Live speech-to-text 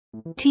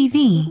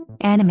TV,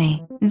 anime,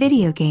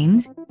 video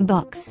games,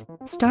 books,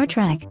 Star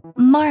Trek,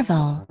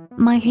 Marvel,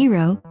 My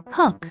Hero,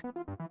 Hook.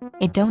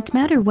 It don't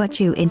matter what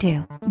you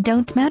into,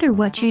 don't matter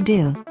what you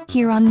do,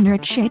 here on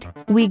Nerd Shit,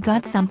 we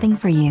got something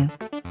for you.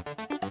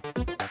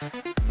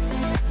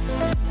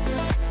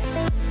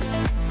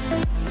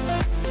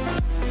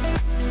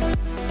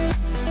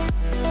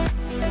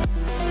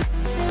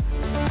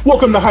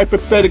 Welcome to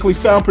Hypothetically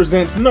Sound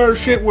Presents Nerd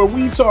Shit, where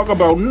we talk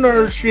about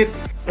nerd shit,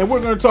 and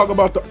we're going to talk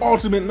about the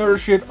ultimate nerd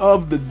shit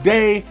of the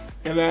day,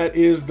 and that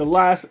is The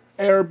Last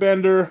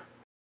Airbender,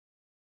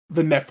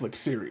 the Netflix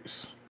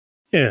series.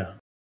 Yeah.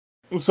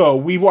 So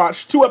we've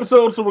watched 2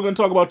 episodes, so we're going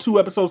to talk about 2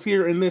 episodes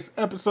here in this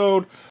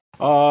episode,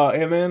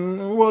 and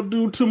then we'll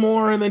do 2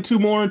 more, and then 2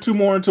 more, and 2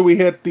 more until we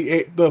hit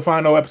the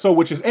final episode,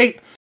 which is 8.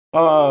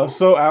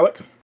 So Alec,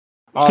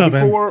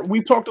 before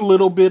we talked a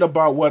little bit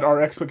about what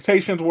our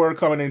expectations were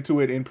coming into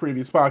it in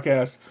previous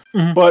podcasts,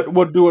 but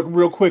we'll do it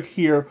real quick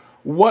here.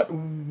 What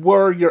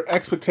were your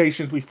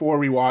expectations before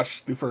we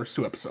watched the first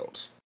 2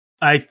 episodes?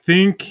 I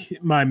think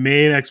my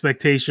main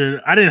expectation,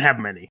 I didn't have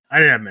many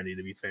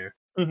to be fair.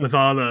 With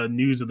all the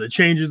news of the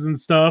changes and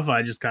stuff,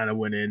 I just kind of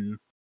went in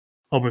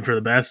hoping for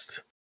the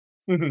best.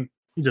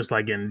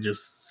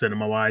 Just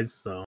cinema wise,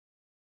 so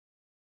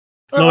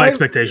no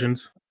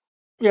expectations.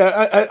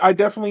 Yeah, I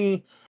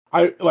definitely,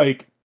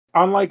 unlike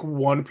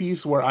One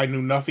Piece, where I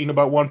knew nothing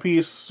about One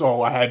Piece,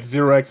 so I had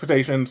 0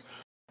 expectations.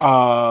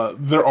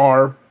 There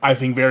are, I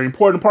think, very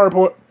important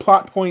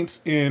plot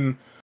points in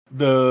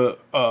the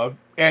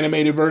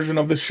animated version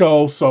of the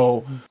show,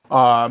 so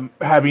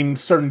having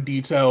certain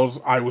details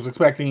I was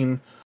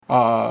expecting,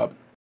 but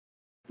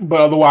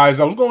otherwise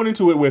I was going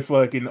into it with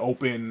like an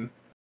open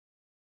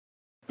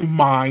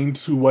mind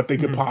to what they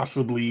could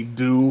possibly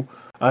do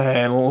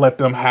and let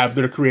them have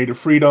their creative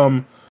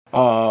freedom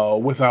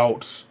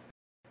without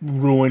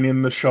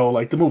ruining the show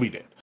like the movie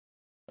did.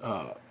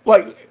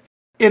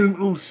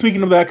 And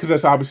speaking of that, because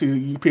that's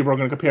obviously people are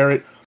going to compare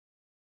it.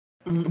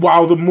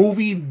 While the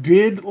movie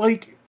did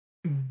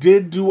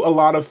do a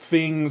lot of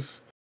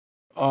things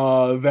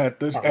that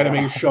the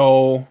anime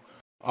show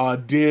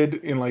did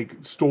in like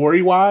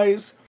story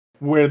wise,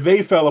 where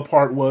they fell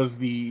apart was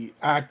the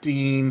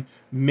acting,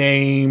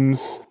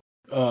 names,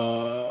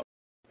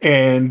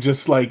 and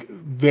just like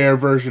their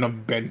version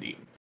of bending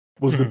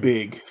was the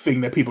big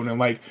thing that people didn't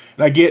like.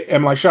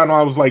 And like Sean,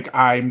 I was like,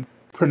 I'm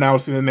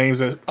pronouncing the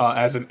names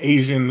as an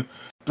Asian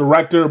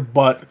director,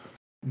 but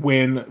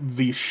when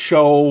the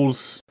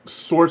show's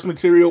source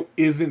material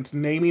isn't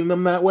naming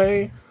them that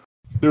way,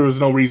 there was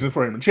no reason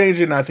for him to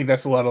change it. And I think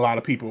that's what a lot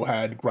of people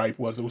had gripe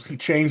was he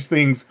changed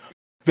things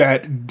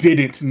that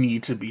didn't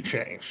need to be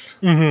changed.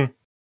 So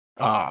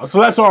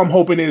that's all I'm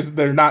hoping is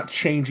they're not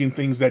changing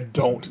things that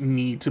don't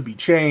need to be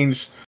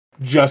changed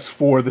just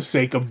for the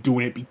sake of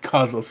doing it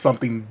because of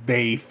something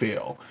they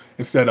feel,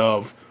 instead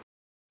of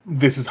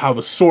this is how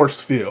the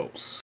source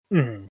feels.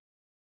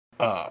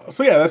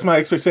 So yeah, that's my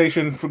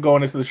expectation for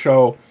going into the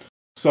show.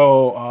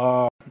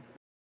 So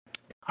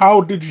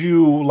how did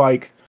you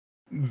like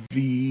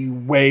the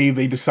way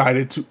they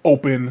decided to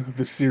open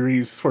the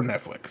series for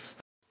Netflix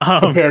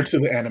compared to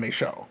the anime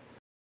show?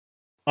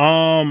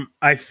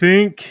 I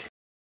think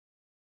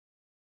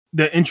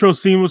the intro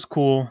scene was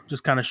cool,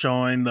 just kind of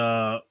showing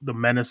the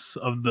menace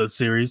of the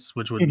series,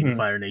 which would be the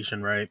Fire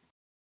Nation, right?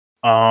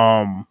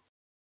 A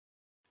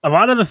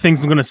lot of the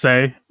things I'm going to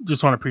say,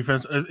 just want to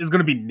preface, is going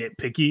to be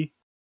nitpicky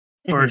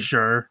for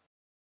sure.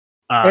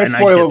 And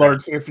spoiler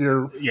alerts if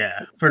you're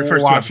for the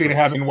first watching,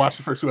 having watched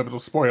the first 2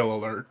 episodes. Spoiler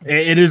alert!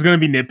 It is going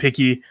to be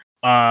nitpicky.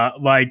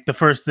 Like the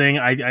first thing,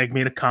 I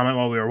made a comment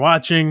while we were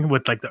watching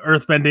with like the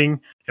earthbending.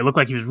 It looked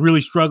like he was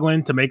really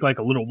struggling to make like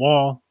a little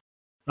wall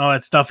and all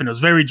that stuff, and it was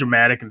very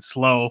dramatic and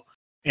slow.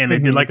 And they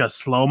did like a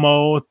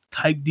slow-mo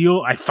type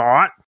deal, I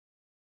thought,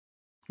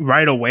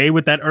 right away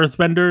with that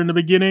earthbender in the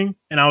beginning.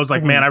 And I was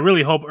like, man, I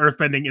really hope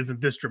earthbending isn't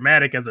this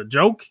dramatic as a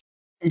joke.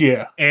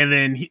 Yeah. And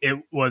then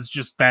it was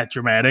just that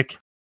dramatic.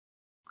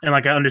 And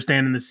like I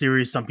understand in the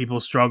series, some people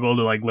struggle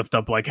to like lift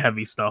up like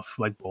heavy stuff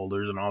like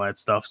boulders and all that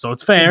stuff. So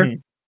it's fair.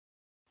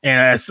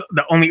 And it's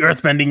the only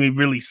earthbending we've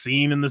really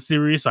seen in the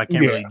series, so I can't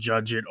really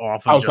judge it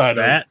off of outside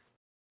just that.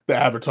 The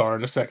Avatar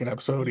in the second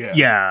episode,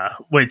 yeah,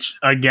 which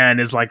again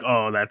is like,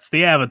 oh, that's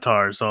the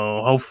Avatar,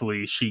 so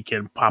hopefully she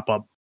can pop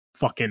up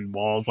fucking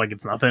walls like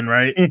it's nothing,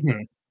 right?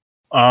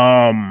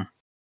 But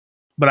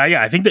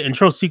I think the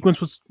intro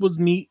sequence was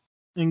neat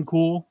and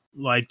cool,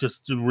 like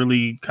just to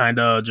really kind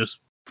of just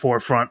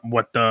forefront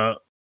what the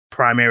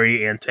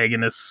primary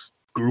antagonist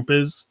group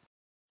is.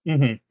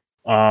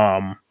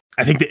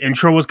 I think the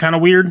intro was kind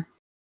of weird.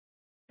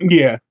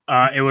 Yeah.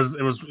 It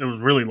was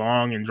really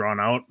long and drawn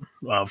out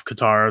of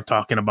Katara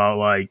talking about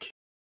like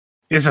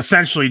it's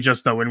essentially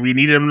just that when we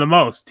needed him the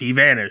most, he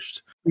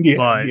vanished.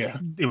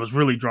 It was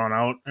really drawn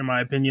out in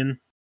my opinion.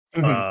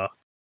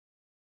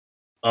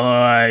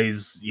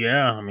 Otherwise,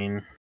 yeah, I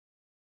mean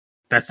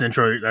that's the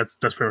intro. That's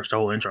pretty much the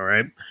whole intro,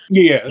 right?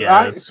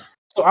 Yeah.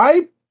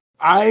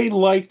 I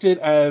liked it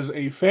as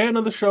a fan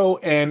of the show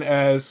and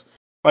as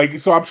like,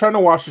 so I'm trying to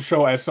watch the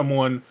show as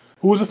someone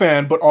who is a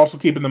fan, but also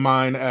keeping in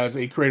mind as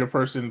a creative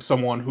person,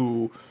 someone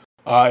who,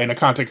 and a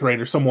content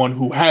creator, someone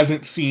who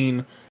hasn't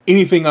seen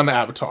anything on the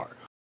Avatar.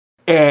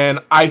 And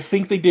I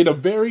think they did a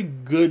very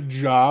good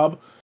job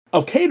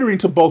of catering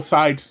to both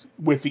sides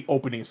with the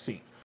opening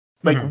scene.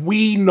 Like,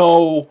 we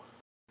know,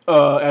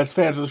 as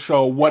fans of the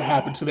show, what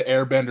happened to the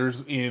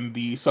Airbenders in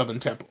the Southern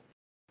Temple.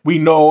 We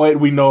know it.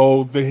 We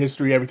know the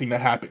history, everything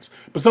that happens.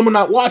 But someone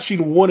not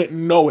watching wouldn't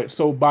know it.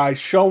 So by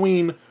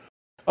showing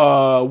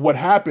what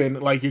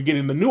happened, like, you're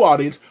getting the new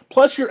audience,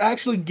 plus you're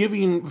actually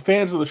giving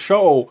fans of the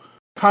show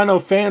kind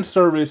of fan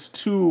service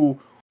to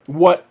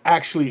what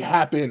actually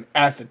happened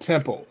at the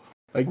temple.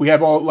 Like, we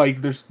have all,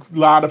 like, there's a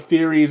lot of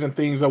theories and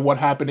things of what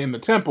happened in the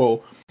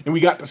temple, and we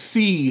got to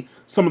see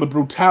some of the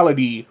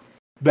brutality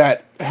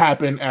that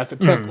happened at the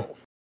temple.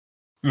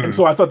 And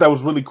so I thought that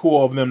was really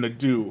cool of them to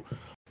do.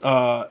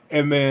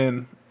 And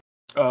then,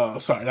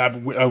 sorry, I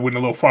went a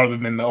little farther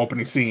than the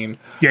opening scene.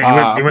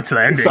 Yeah, you went to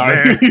the ending.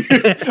 Sorry.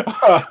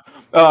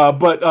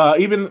 But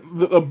even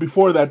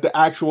before that, the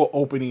actual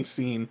opening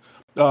scene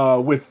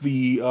with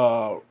the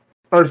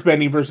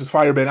earthbending versus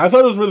firebending, I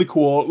thought it was really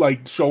cool,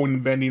 like, showing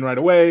bending right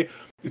away.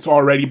 It's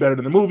already better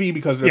than the movie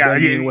because they're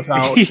bending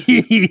without...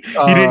 you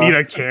didn't need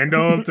a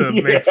candle to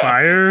make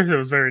fire. It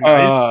was very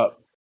nice.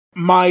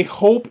 My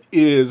hope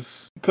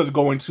is, because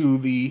going to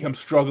him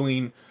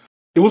struggling,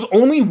 it was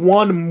only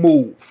one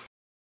move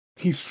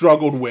he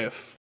struggled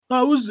with.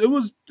 No, it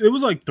was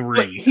like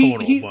three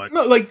total. But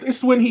no, like,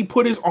 it's when he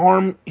put his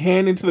hand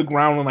into the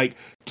ground and, like,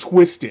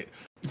 twist it.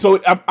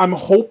 So I'm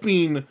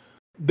hoping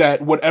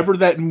that whatever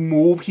that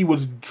move he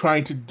was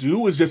trying to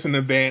do is just an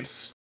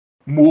advanced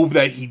move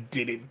that he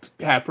didn't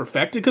have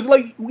perfected. Because,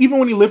 like, even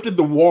when he lifted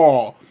the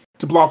wall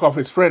to block off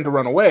his friend to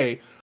run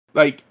away,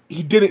 like,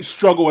 he didn't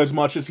struggle as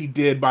much as he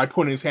did by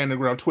putting his hand in the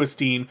ground,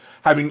 twisting,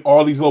 having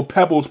all these little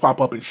pebbles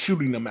pop up and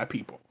shooting them at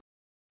people.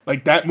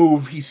 Like, that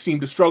move he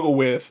seemed to struggle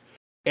with,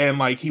 and,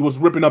 like, he was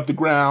ripping up the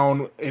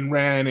ground and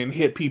ran and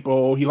hit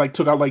people. He, like,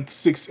 took out, like,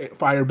 6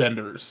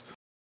 firebenders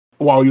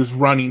while he was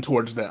running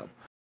towards them.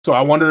 So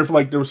I wonder if,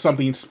 like, there was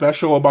something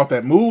special about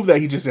that move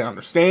that he just didn't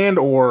understand,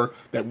 or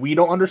that we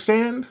don't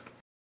understand.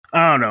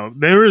 I don't know.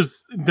 There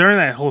was, during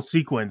that whole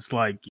sequence,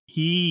 like,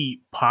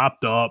 he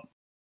popped up,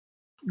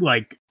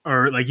 like,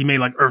 or like he made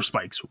like earth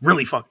spikes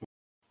really quick,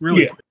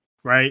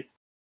 right?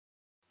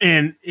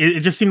 And it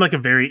just seemed like a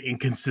very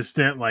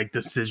inconsistent, like,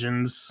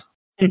 decisions.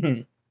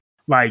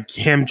 Like,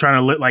 him trying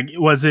to like,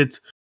 was it,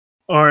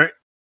 or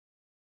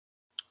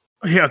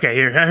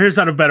here's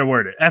how to better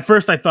word it. At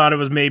first I thought it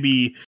was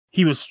maybe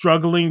he was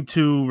struggling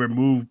to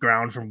remove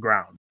ground from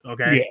ground.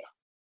 Okay. Yeah.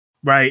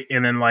 Right.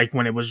 And then, like,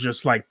 when it was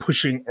just like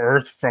pushing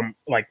earth from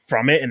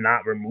it and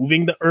not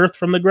removing the earth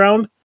from the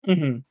ground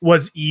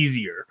was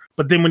easier.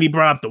 But then when he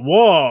brought up the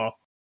wall,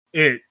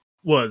 it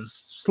was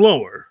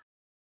slower,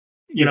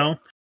 you know?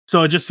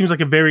 So it just seems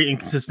like a very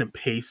inconsistent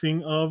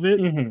pacing of it.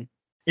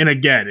 And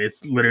again,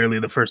 it's literally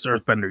the first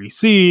earthbender you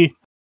see.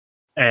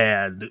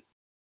 And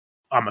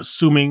I'm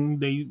assuming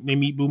they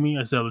meet Boomy.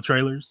 I saw the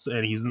trailers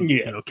and he's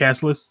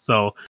castless.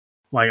 So,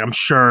 like, I'm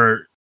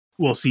sure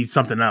we'll see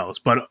something else.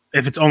 But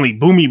if it's only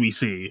Boomy we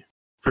see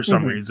for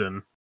some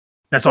reason,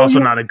 that's also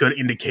not a good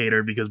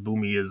indicator, because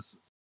Boomy is,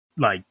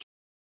 like,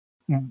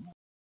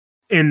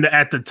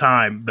 at the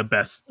time, the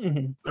best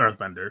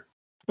earthbender.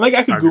 Like,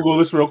 I could Google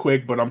this real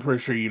quick, but I'm pretty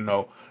sure you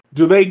know.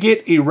 Do they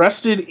get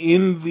arrested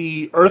in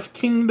the Earth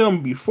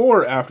Kingdom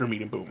before or after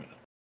meeting Boomy?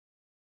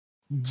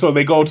 So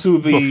they go to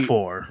the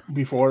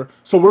before.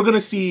 So we're gonna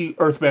see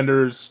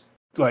earthbenders,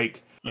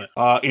 like,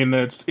 in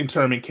the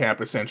internment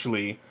camp,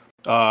 essentially.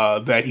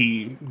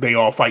 That they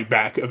all fight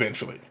back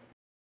eventually.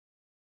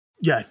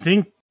 Yeah, I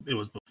think it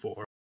was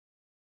before.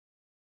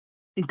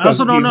 I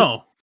also don't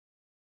know.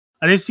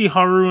 I didn't see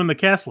Haru in the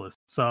cast list,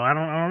 so I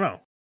don't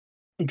know.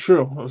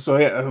 True. So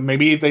yeah,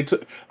 maybe they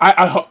took.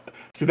 I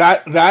see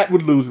that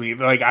would lose me.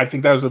 Like, I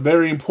think that was a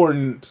very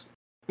important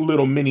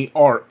little mini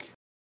arc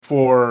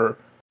for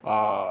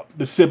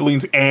the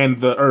siblings and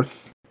the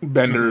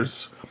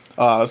Earthbenders.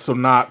 So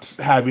not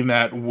having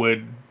that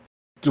would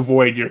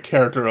devoid your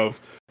character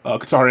of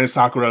Katara and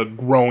Sakura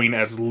growing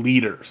as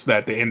leaders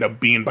that they end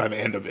up being by the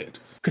end of it.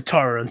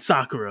 Katara and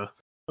Sakura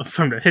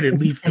from the Hidden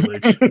Leaf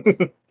Village.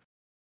 Did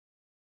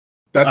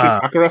I say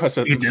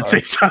Sakura? You did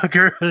say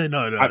Sakura.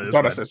 No. I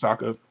thought I said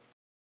Sakura.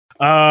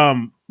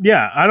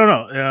 Yeah, I don't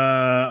know.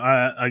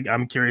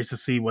 I'm curious to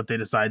see what they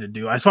decide to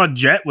do. I saw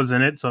Jet was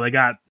in it, so they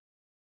got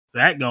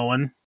that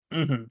going.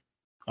 But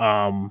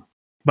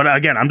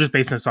again, I'm just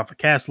basing this off a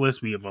cast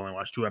list. We have only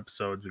watched 2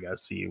 episodes. We got to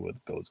see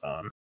what goes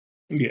on.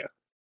 Yeah.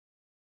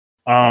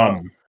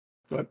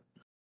 But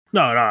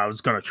no, I was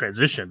going to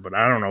transition, but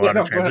I don't know how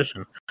to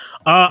transition.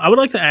 I would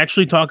like to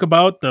actually talk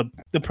about the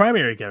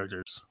primary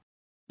characters.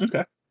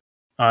 Okay.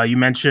 You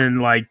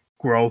mentioned, like,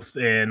 growth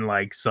and,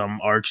 like,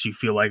 some arcs you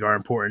feel like are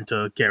important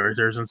to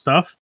characters and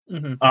stuff.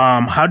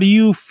 How do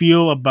you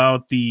feel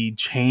about the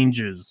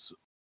changes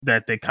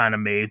that they kind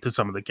of made to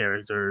some of the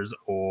characters,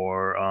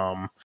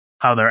 or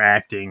how they're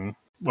acting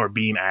or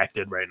being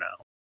acted right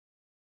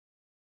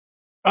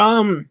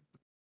now?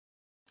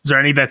 Is there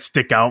any that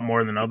stick out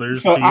more than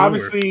others So to you?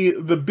 obviously,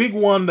 the big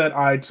one that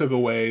I took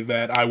away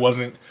that I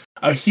wasn't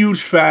a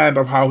huge fan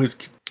of how his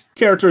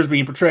character is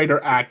being portrayed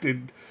or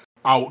acted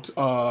out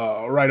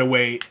right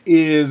away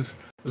is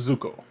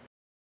Zuko.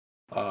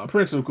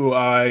 Prince Zuko.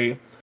 I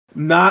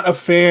not a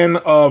fan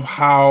of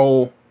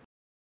how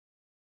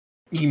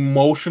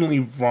emotionally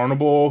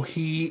vulnerable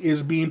he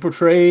is being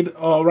portrayed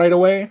right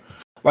away.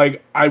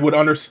 Like I would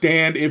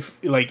understand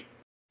if like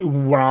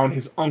around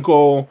his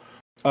uncle,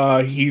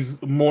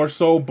 he's more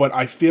so, but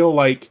I feel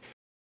like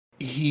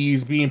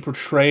he's being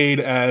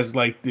portrayed as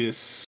like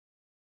this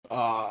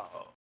uh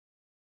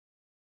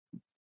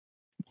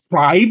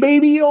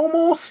crybaby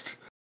almost.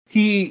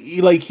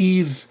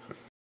 He's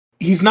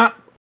not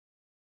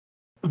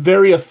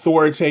very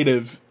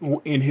authoritative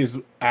in his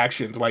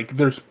actions. Like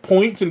there's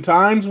points and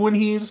times when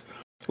he's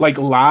like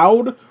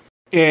loud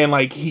and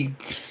like he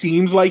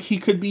seems like he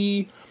could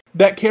be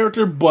that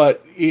character,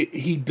 but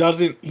he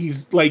doesn't.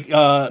 He's like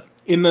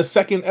in the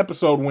second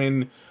episode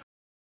when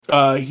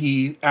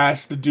he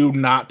asked the dude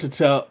not to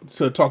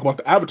talk about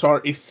the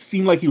Avatar, it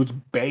seemed like he was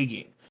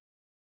begging.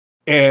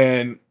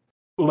 And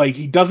like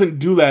he doesn't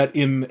do that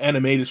in the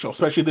animated show,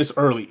 especially this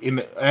early. In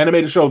the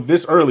animated show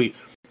this early,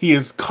 he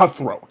is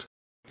cutthroat.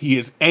 He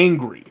is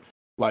angry.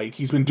 Like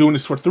he's been doing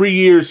this for 3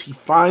 years. He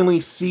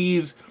finally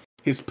sees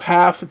his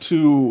path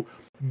to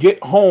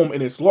get home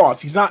and it's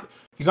lost. He's not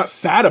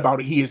sad about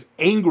it. He is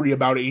angry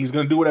about it. He's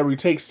going to do whatever he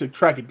takes to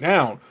track it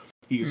down.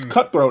 He is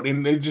cutthroat,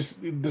 and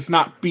it's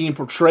not being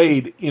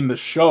portrayed in the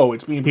show.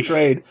 It's being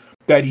portrayed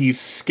that he's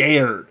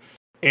scared.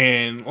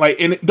 And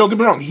don't get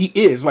me wrong, he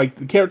is. Like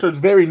the character is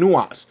very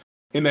nuanced.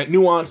 And that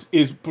nuance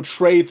is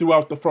portrayed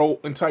throughout the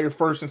entire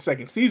first and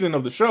second season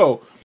of the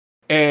show.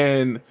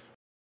 And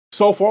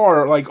so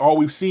far, like all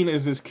we've seen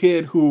is this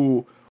kid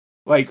who,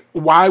 like,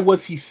 why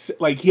was he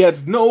like he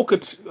has no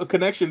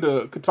connection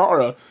to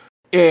Katara,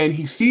 and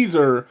he sees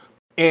her,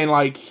 and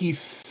like he's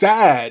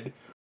sad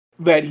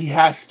that he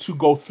has to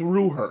go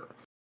through her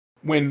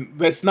when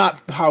that's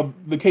not how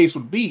the case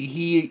would be.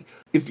 He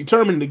is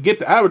determined to get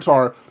the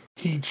Avatar.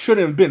 He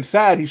shouldn't have been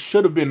sad. He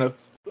should have been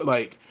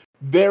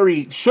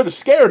should have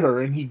scared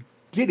her, and he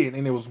didn't,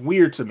 and it was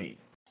weird to me.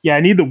 Yeah, I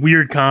need the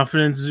weird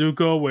confidence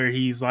Zuko where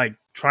he's like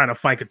trying to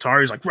fight Katara.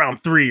 He's like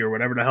round 3 or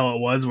whatever the hell it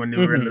was when they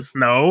were in the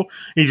snow.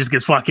 He just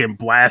gets fucking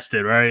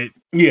blasted, right?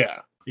 Yeah.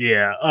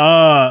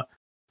 Yeah.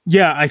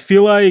 Yeah, I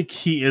feel like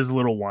he is a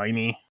little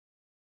whiny.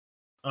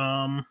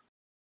 And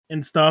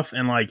stuff.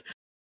 And like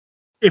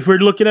if we're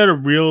looking at a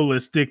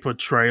realistic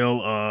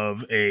portrayal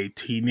of a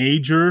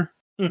teenager,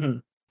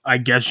 I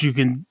guess you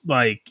can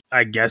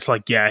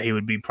yeah, he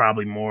would be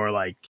probably more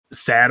like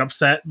sad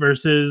upset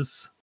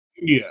versus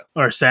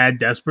or sad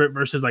desperate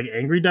versus like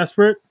angry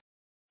desperate.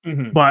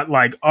 But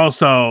like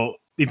also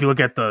if you look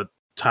at the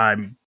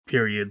time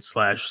period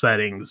 /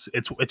 settings,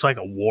 it's like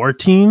a war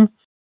team.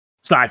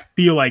 So I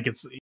feel like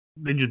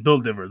they just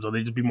build different, so they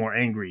just be more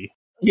angry.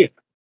 Yeah.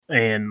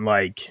 And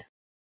like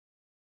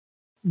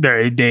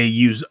they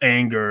use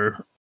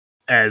anger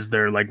as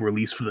their like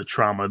release for the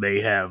trauma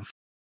they have.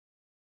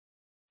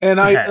 And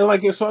I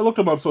looked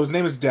him up. So his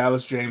name is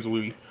Dallas James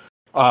Lee,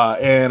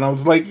 and I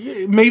was like,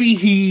 maybe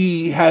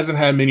he hasn't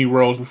had many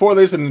roles before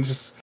this, and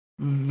just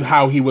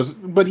how he was.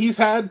 But he's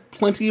had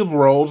plenty of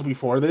roles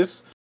before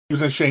this. He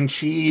was in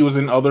Shang-Chi. He was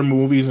in other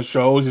movies and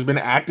shows. He's been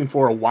acting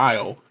for a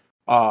while.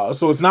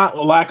 So it's not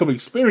a lack of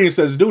experience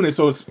that's doing it.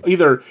 So it's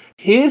either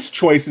his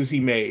choices he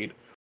made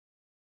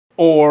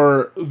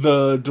or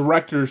the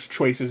director's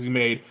choices he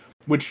made,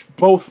 which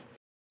both,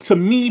 to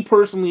me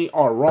personally,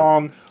 are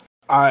wrong.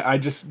 I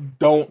just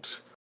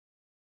don't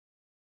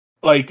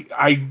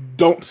I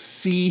don't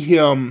see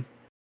him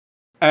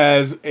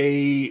as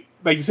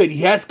like you said,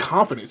 he has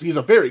confidence. He's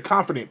a very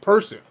confident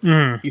person.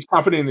 He's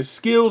confident in his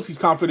skills. He's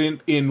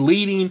confident in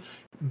leading,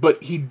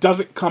 but he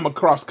doesn't come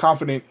across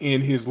confident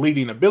in his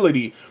leading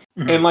ability.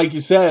 And like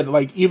you said,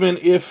 like even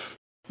if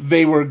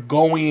they were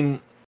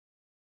going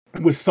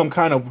with some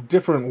kind of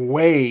different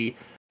way,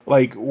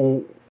 like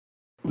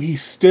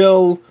he's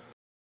still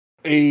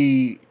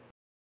a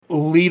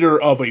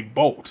leader of a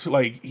boat.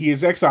 Like he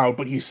is exiled,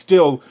 but he's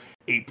still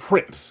a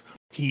prince.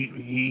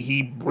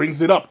 He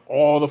brings it up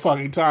all the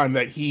fucking time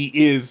that he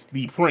is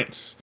the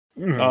prince.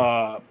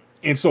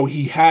 And so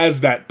he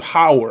has that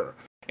power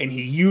and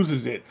he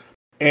uses it.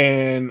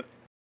 And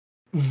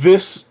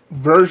this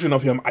version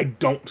of him, I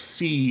don't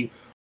see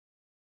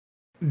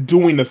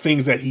doing the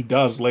things that he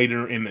does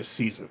later in this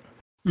season.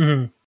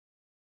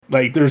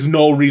 Like, there's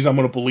no reason I'm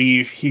going to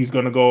believe he's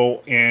going to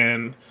go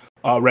and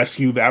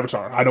rescue the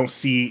Avatar. I don't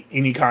see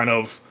any kind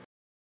of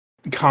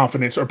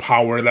confidence or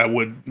power that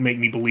would make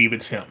me believe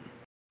it's him.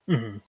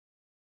 Moving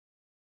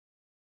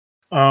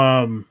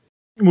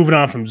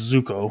on from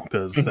Zuko,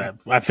 because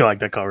I feel like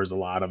that covers a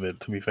lot of it,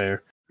 to be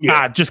fair.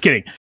 Just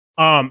kidding.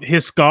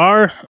 His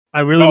scar,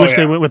 I really wish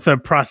they went with a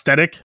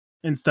prosthetic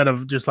instead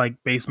of just like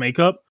base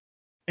makeup.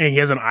 And he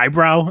has an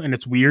eyebrow, and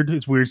it's weird.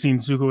 It's weird seeing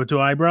Zuko with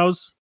 2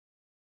 eyebrows.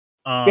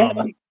 And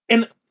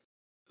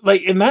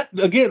that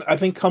again, I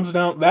think comes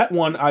down. That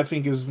one I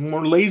think is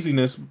more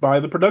laziness by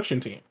the production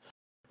team.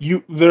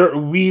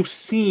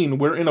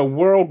 we're in a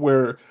world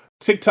where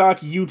TikTok,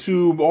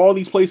 YouTube, all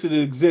these places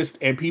exist,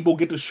 and people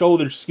get to show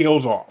their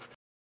skills off.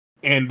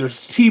 And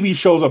there's TV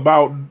shows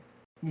about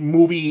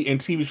movie and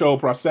TV show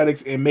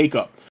prosthetics and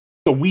makeup.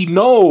 So we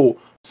know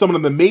some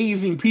of the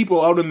amazing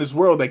people out in this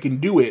world that can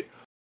do it,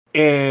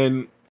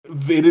 and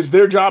it is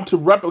their job to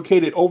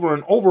replicate it over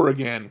and over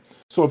again.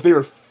 So if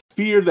they're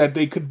feared that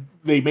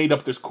they made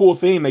up this cool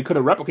thing they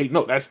couldn't replicate,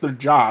 no, that's their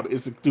job,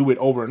 is to do it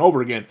over and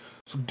over again.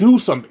 So do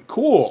something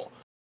cool.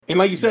 And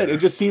like you said, it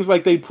just seems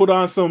like they put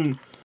on some.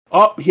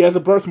 Oh, he has a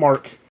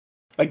birthmark.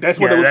 Like that's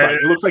what it looks like.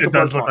 It looks like it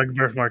does look like a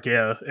birthmark.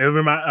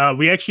 Yeah,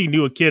 we actually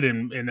knew a kid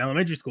in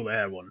elementary school that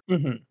had one.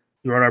 Mm-hmm.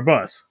 He rode our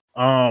bus.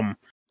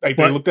 They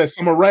looked at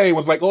Summer Rae and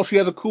was like, "Oh, she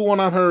has a cool one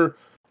on her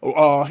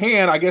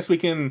hand. I guess we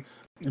can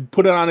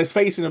put it on his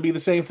face and it'll be the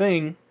same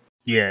thing."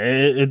 Yeah,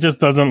 it just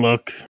doesn't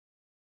look.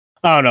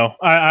 I don't know.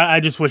 I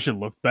just wish it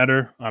looked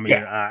better. I mean,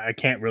 I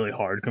can't really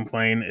hard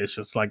complain. It's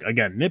just like,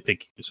 again,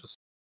 nitpicky. It's just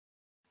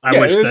I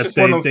wish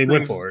that they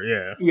went for it.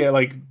 Yeah, yeah.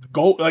 Like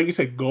go, like you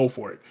said, go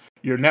for it.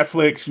 You're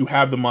Netflix. You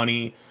have the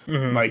money.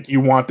 Mm-hmm. Like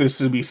you want this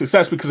to be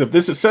success, because if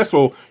this is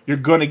successful, you're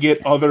gonna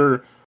get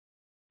other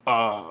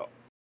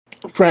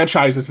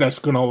franchises that's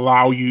gonna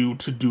allow you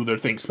to do their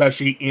thing,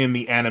 especially in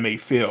the anime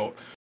field.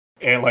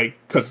 And like,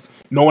 because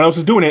no one else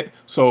is doing it,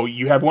 so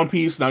you have One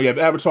Piece, now you have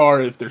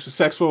Avatar. If they're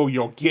successful,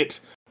 you'll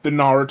get the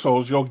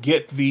Naruto's, you'll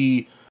get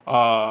the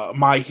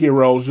My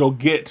Heroes, you'll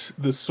get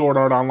the Sword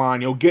Art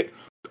Online, you'll get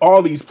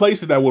all these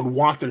places that would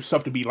want their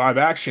stuff to be live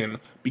action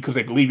because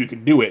they believe you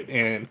can do it.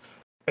 And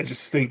I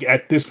just think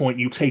at this point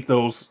you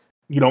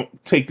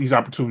don't take these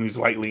opportunities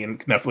lightly, and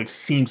Netflix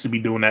seems to be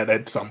doing that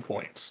at some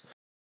points.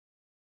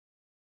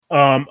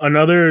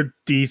 Another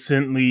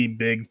decently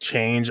big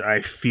change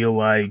I feel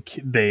like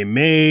they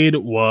made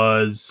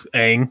was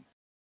Aang's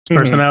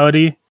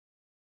personality.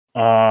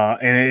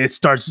 And it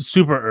starts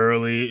super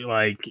early.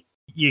 Like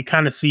you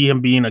kind of see him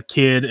being a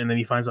kid, and then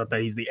he finds out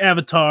that he's the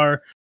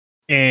Avatar,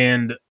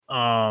 and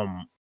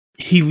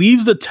he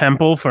leaves the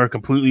temple for a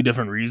completely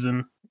different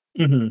reason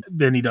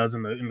than he does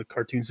in the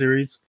cartoon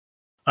series.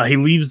 He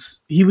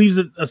leaves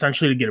it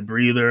essentially to get a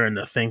breather and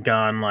to think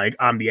on, like,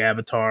 I'm the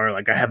Avatar,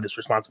 like I have this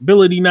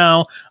responsibility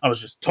now. I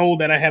was just told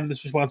that I have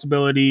this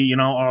responsibility,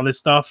 all this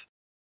stuff.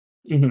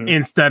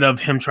 Instead of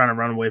him trying to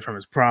run away from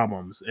his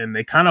problems. And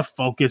they kind of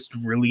focused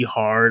really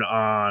hard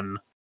on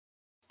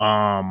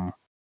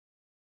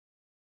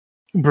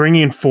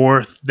bringing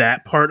forth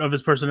that part of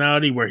his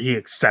personality where he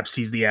accepts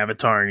he's the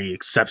Avatar and he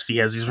accepts he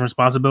has these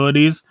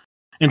responsibilities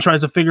and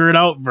tries to figure it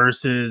out,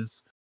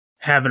 versus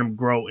having him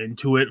grow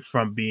into it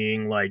from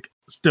being like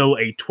still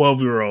a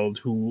 12-year-old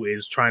who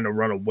is trying to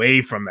run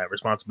away from that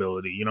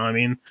responsibility. You know what I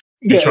mean?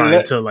 Yeah, and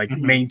trying to like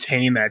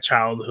maintain that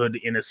childhood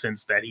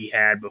innocence that he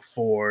had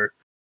before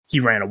he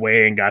ran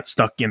away and got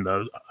stuck in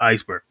the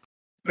iceberg.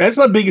 That's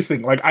my biggest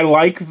thing. Like, I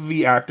like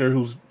the actor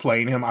who's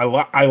playing him. I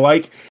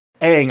like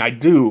Aang, I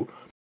do.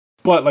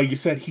 But like you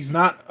said, he's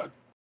not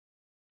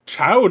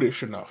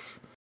childish enough.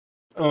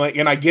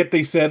 And I get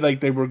they said like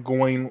they were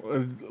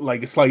going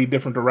like a slightly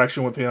different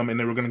direction with him, and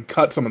they were going to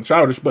cut some of the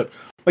childish. But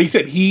like you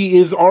said, he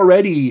is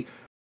already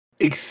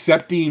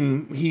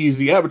accepting he's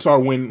the Avatar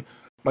when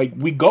like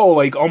we go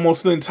like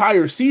almost the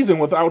entire season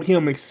without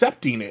him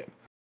accepting it.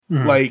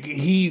 Like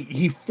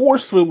he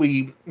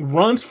forcefully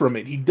runs from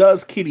it. He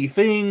does kiddie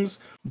things.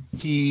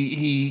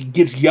 He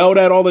gets yelled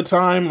at all the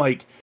time.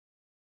 Like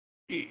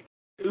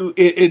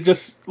it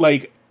just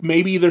like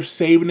maybe they're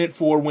saving it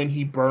for when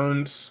he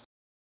burns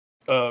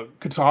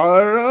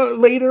Katara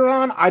later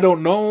on. I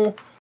don't know.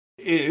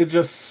 It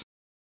just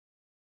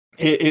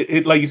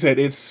like you said,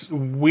 it's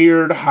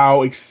weird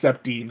how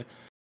accepting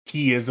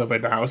he is of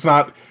it now. It's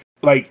not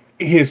like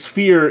his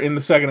fear in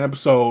the second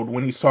episode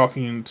when he's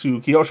talking to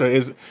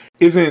Kyosha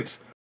isn't,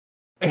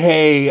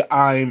 hey,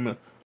 I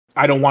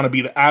don't want to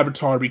be the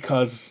Avatar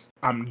because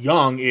I'm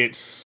young.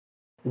 It's,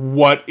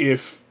 what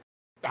if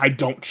I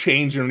don't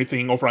change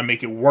anything, or if I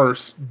make it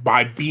worse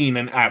by being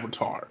an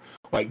Avatar,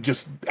 like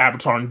just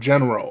Avatar in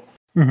general.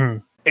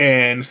 And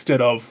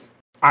instead of,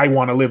 I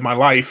want to live my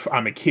life,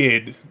 I'm a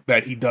kid,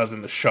 that he does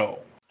in the show.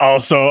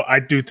 Also, I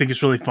do think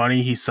it's really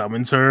funny. He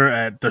summons her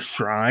at the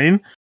shrine,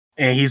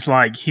 and he's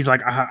like,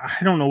 I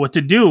don't know what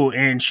to do.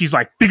 And she's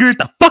like, figure it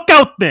the fuck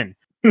out then.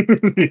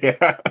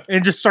 Yeah.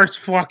 And just starts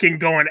fucking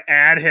going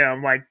at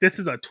him. Like, this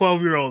is a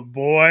 12-year-old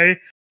boy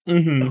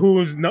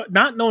who's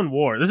not known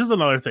war. This is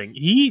another thing.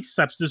 He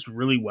accepts this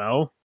really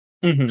well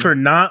for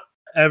not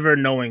ever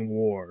knowing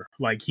war.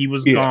 Like, he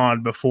was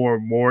gone before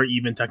war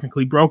even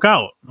technically broke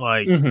out.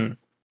 Like,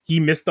 he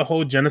missed the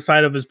whole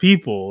genocide of his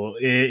people.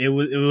 It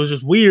was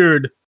just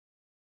weird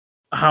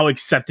how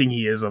accepting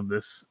he is of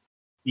this,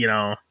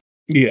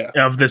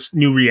 of this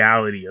new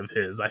reality of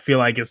his. I feel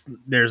like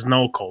there's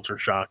no culture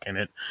shock in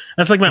it.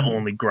 That's like my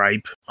only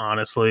gripe,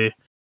 honestly.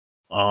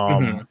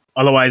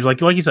 Otherwise,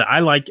 like you said, I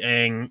like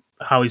Aang,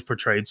 how he's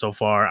portrayed so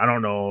far. I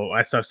don't know.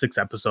 I still have 6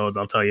 episodes.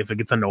 I'll tell you if it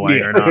gets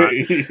annoying or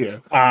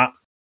not.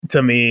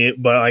 To me,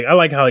 but like I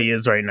like how he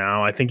is right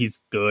now. I think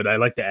he's good. I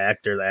like the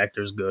actor. The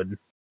actor's good.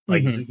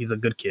 Like he's a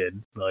good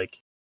kid. Like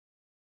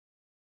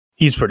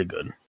He's pretty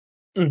good.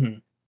 Mm-hmm.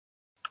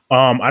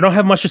 I don't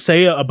have much to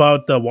say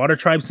about the Water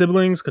Tribe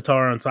siblings,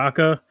 Katara and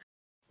Sokka.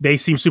 They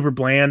seem super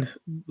bland,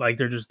 like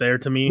they're just there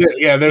to me.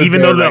 Yeah, they're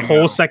even there though the right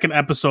whole now. second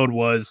episode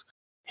was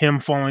him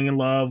falling in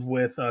love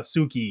with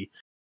Suki.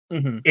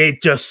 Mm-hmm.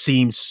 It just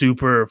seems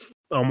super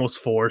almost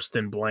forced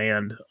and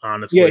bland,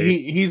 honestly.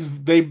 Yeah,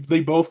 they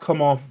both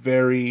come off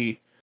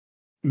very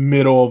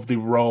middle of the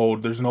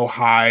road. There's no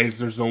highs,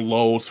 there's no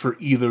lows for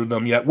either of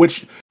them yet,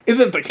 which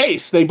isn't the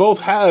case. They both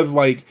have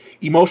like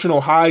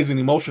emotional highs and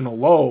emotional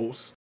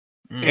lows.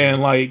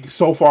 And like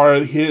so far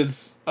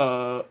his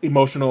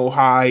emotional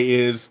high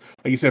is,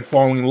 like you said,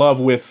 falling in love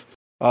with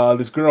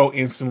this girl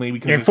instantly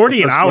because in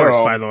 48 hours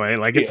girl. by the way,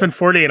 like it's been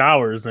 48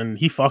 hours and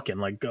he fucking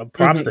like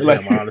props to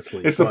like, him,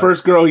 honestly. It's the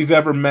first girl he's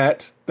ever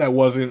met that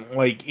wasn't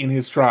like in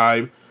his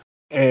tribe,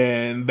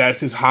 and that's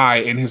his high,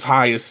 and his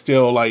high is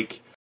still like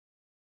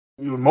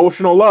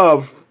emotional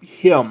love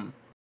him.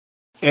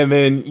 And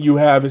then you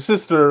have his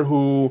sister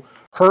who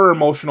her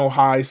emotional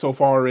high so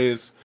far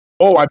is,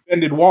 oh, I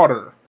bended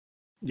water.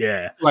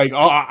 Yeah. Like,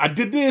 oh, I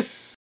did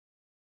this.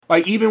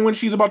 Like, even when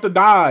she's about to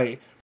die,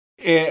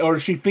 or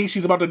she thinks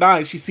she's about to die,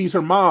 and she sees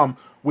her mom,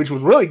 which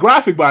was really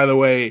graphic, by the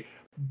way,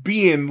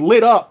 being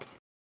lit up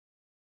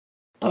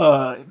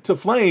to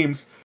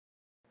flames,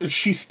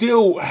 she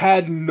still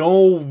had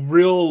no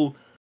real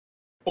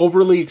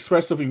overly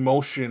expressive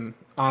emotion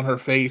on her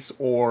face,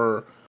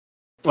 or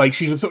like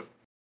she's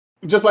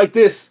just like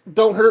this,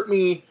 don't hurt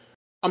me,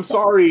 I'm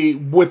sorry,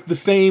 with the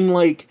same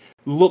like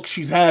look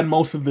she's had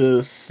most of the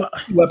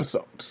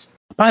episodes.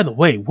 By the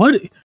way, what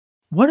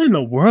in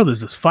the world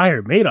is this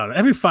fire made out of?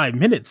 Every 5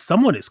 minutes,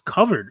 someone is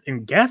covered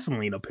in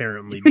gasoline,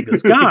 apparently,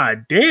 because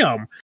god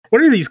damn,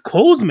 what are these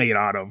clothes made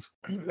out of?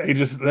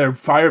 Their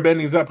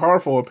firebending is that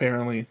powerful,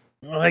 apparently.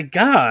 Like,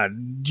 god,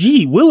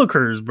 gee,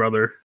 Willikers,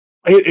 brother.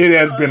 It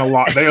has been a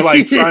lot. They're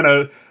like trying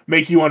to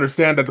make you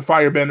understand that the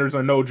firebenders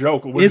are no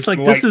joke. It's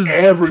like this is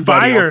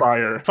everybody on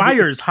fire.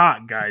 Fire's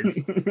hot,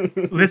 guys.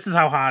 This is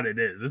how hot it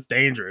is. It's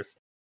dangerous.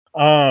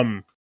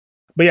 But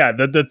yeah,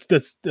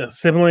 the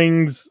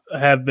siblings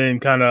have been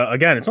kind of,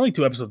 again, it's only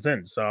 2 episodes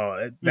in,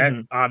 so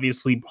that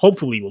obviously,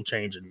 hopefully, will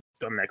change in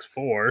the next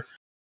 4.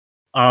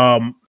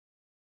 I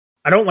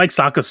don't like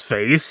Sokka's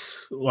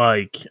face.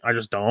 Like, I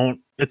just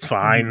don't. It's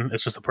fine.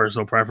 It's just a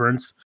personal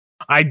preference.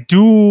 I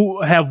do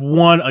have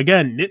one,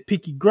 again,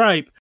 nitpicky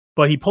gripe,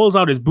 but he pulls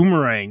out his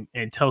boomerang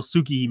and tells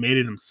Suki he made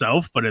it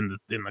himself. But in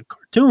the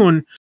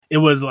cartoon, it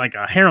was like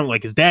a heron,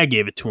 like his dad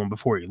gave it to him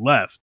before he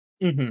left.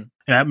 And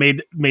that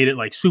made it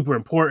like super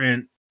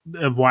important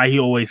of why he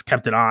always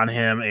kept it on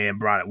him and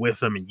brought it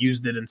with him and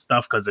used it and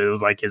stuff, because it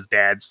was like his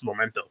dad's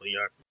memento.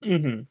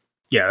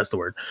 Yeah, that's the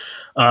word.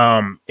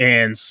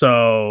 And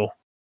so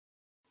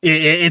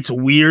it's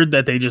weird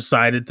that they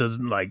decided to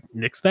like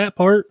nix that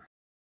part.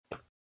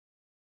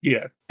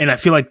 Yeah, and I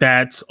feel like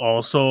that's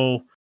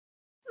also,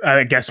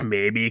 I guess,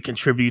 maybe it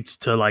contributes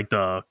to like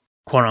the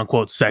quote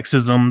unquote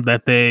sexism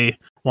that they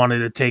wanted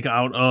to take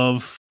out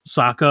of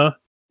Sokka.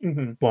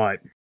 But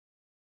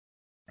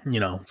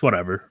you know, it's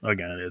whatever.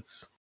 Again,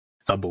 it's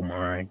a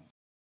boomerang.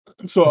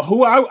 So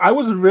who I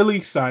was really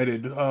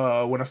excited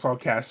when I saw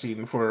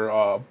casting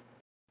for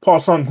Paul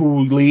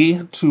Sung-Hoo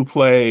Lee to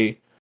play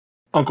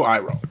Uncle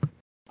Iroh.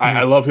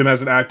 I love him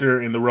as an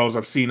actor in the roles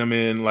I've seen him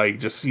in.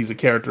 Like, just he's a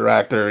character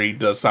actor. He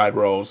does side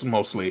roles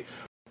mostly,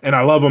 and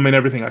I love him in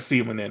everything I see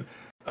him in.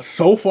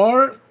 So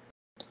far,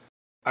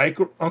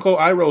 Uncle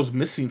Iroh's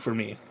missing for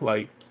me.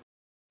 Like,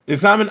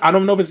 it's not even, I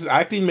don't know if it's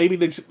acting. Maybe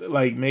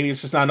maybe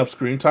it's just not enough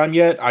screen time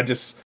yet.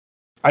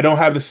 I don't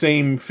have the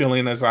same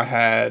feeling as I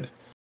had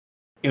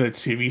in the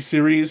TV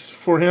series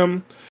for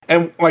him.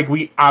 And like,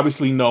 we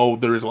obviously know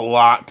there is a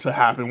lot to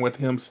happen with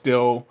him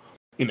still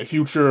in the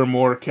future,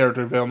 more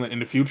character development in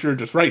the future.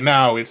 Just right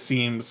now, it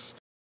seems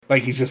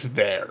like he's just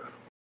there.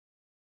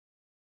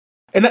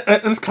 And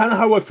that's kind of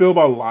how I feel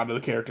about a lot of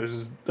the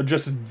characters. They're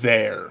just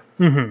there.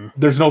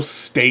 There's no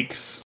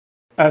stakes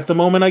at the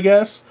moment, I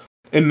guess.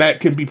 And that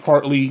can be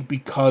partly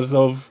because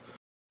of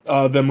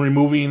them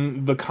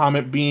removing the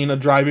comet being a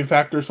driving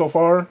factor so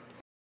far.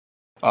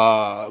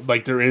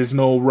 Like, there is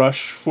no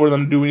rush for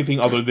them to do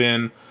anything other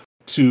than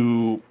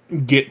to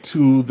get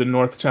to the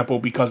North Temple,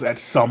 because at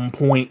some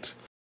point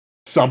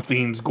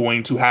something's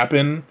going to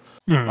happen.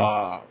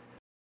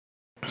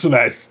 So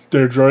that's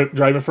their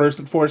driving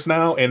force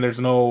now, and there's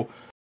no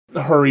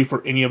hurry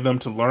for any of them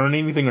to learn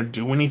anything or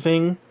do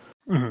anything.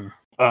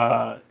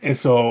 And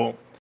so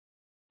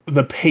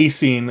the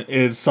pacing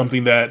is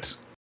something that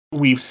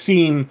we've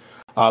seen,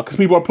 because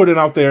people are putting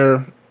out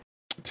their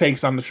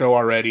takes on the show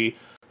already.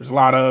 There's a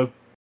lot of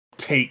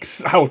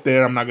takes out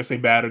there. I'm not gonna say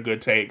bad or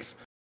good takes,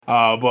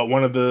 but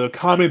one of the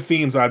common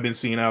themes I've been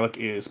seeing, Alec,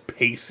 is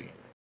pacing.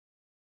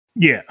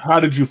 Yeah. How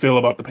did you feel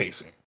about the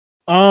pacing?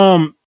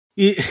 So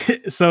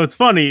it's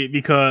funny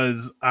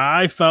because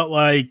I felt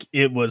like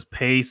it was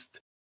paced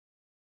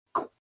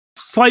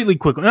slightly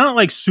quickly, not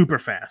like super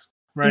fast,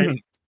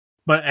 right?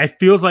 But it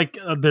feels like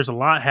there's a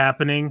lot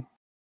happening,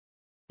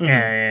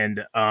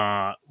 and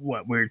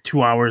we're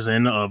 2 hours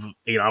in of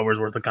 8 hours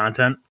worth of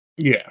content.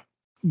 Yeah.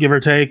 give or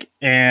take.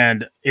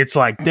 And it's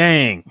like,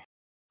 dang,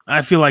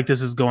 I feel like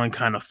this is going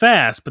kind of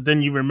fast. But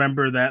then you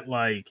remember that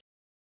like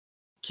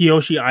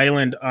Kyoshi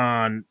Island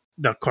on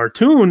the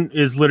cartoon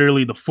is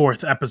literally the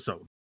 4th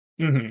episode,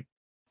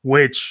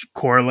 which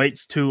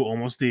correlates to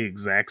almost the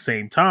exact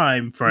same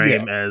time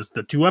frame as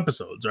the 2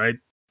 episodes, right?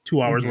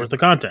 2 hours worth of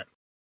content.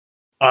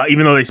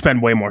 Even though they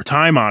spend way more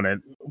time on it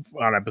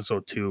on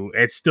episode 2,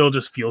 it still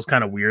just feels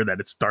kind of weird that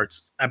it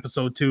starts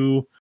episode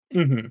 2.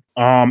 And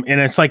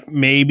it's like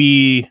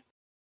maybe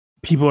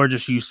people are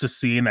just used to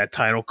seeing that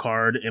title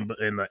card in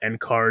the end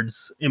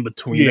cards in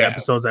between the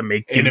episodes that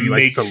give you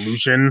like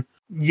solution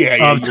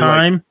of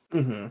time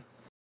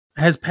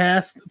has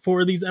passed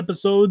for these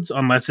episodes,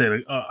 unless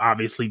it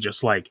obviously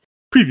just like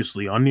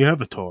previously on the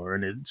Avatar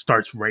and it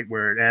starts right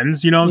where it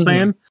ends. You know what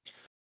I'm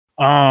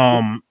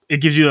saying? It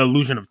gives you the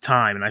illusion of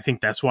time, and I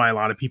think that's why a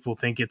lot of people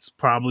think it's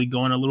probably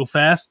going a little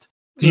fast,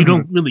 because you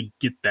don't really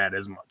get that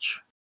as much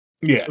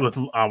with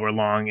hour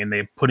long, and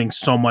they're putting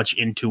so much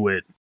into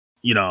it,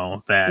 you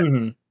know, that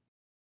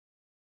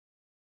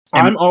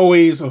I'm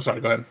always sorry,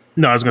 go ahead.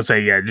 No, I was gonna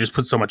say, just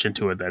put so much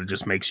into it that it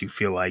just makes you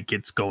feel like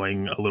it's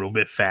going a little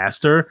bit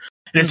faster.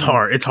 And it's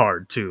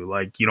hard too.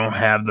 Like, you don't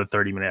have the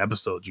 30-minute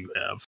episodes, you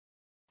have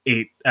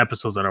 8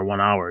 episodes that are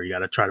 1 hour. You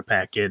gotta try to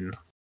pack in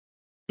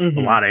a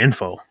lot of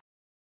info.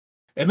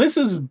 And this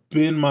has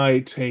been my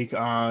take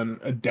on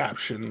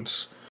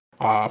adaptions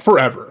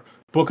forever.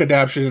 Book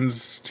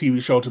adaptions,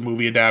 TV show to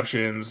movie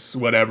adaptions,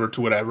 whatever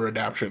to whatever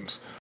adaptions.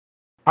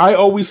 I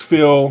always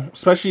feel,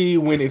 especially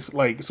when it's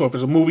like, so if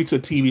it's a movie to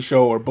TV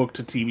show or book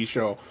to TV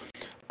show,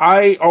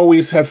 I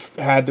always have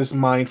had this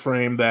mind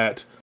frame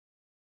that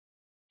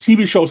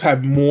TV shows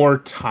have more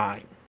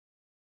time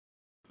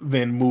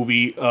than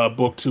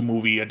book to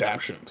movie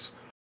adaptions.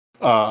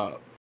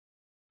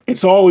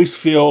 It's always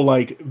feel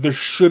like there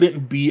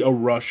shouldn't be a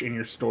rush in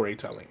your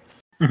storytelling.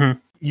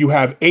 You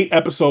have 8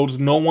 episodes.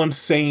 No one's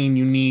saying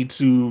you need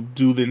to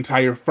do the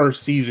entire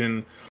first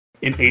season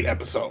in 8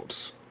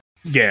 episodes.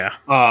 Yeah.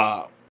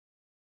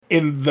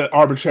 In the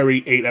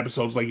arbitrary 8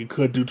 episodes, like you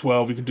could do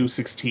 12, you could do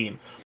 16.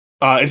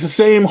 It's the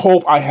same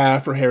hope I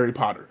have for Harry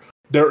Potter.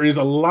 There is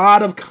a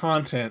lot of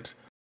content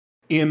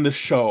in the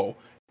show,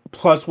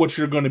 plus what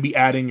you're going to be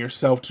adding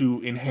yourself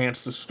to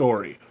enhance the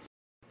story.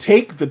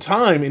 Take the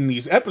time in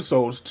these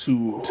episodes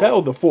to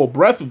tell the full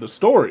breadth of the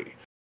story.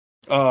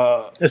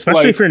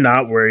 Especially if you're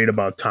not worried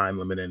about time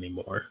limit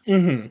anymore.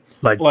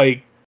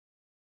 I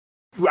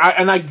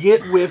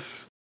get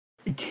with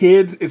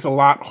kids, it's a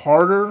lot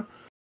harder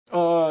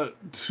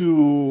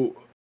to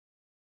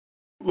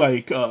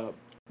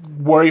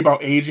worry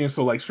about aging,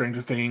 so like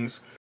Stranger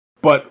Things.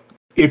 But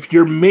if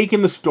you're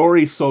making the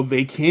story so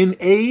they can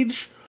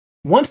age,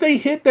 once they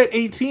hit that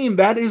 18,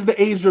 that is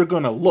the age they're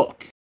gonna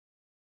look.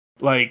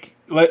 Like,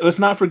 let's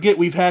not forget,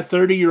 we've had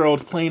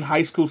 30-year-olds playing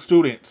high school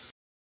students.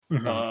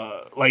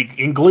 Like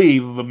in Glee,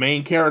 the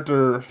main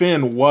character,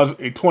 Finn, was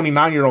a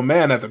 29-year-old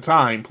man at the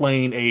time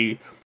playing a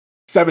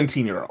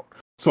 17-year-old.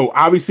 So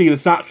obviously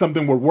it's not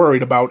something we're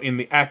worried about in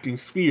the acting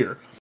sphere.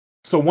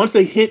 So once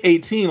they hit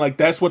 18, like,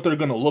 that's what they're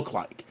going to look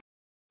like.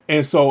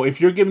 And so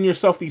if you're giving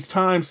yourself these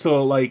times to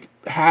like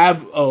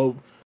have a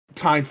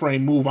time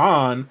frame move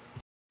on,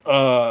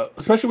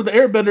 especially with the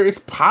Airbender, it's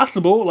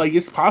possible. Like,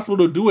 it's possible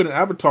to do it in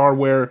Avatar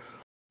where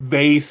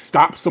they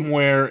stop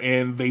somewhere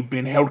and they've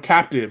been held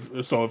captive.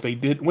 So if they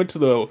went to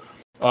the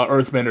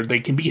Earthbender, they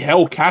can be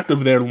held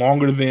captive there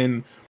longer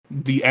than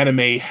the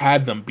anime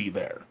had them be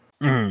there.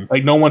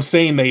 Like, no one's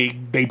saying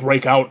they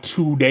break out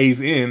 2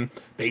 days in.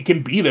 They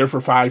can be there for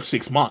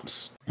 5-6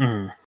 months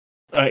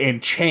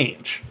and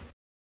change,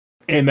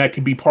 and that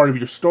can be part of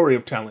your story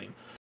of telling.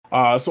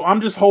 So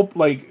I'm just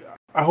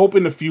I hope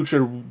in the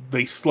future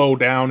they slow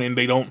down and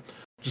they don't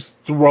just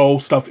throw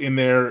stuff in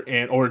there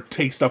or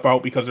take stuff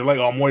out because they're like,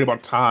 oh, I'm worried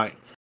about time.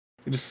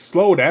 They just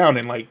slow down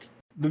and at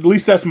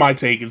least that's my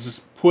take. Is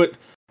just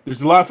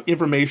there's a lot of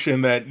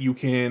information that you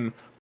can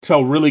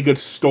tell really good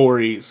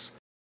stories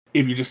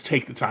if you just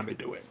take the time to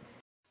do it.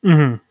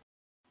 Yeah,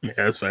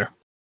 that's fair.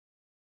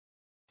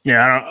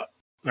 Yeah,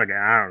 I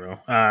don't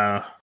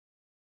know.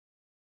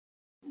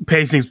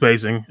 Pacing.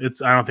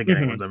 I don't think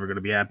anyone's ever going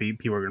to be happy.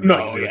 People are going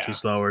to be too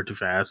slow or too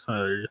fast.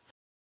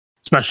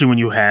 Especially when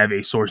you have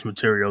a source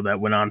material that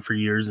went on for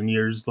years and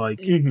years. Like,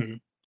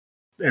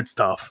 it's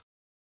tough.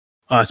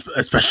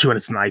 Especially when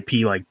it's an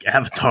IP like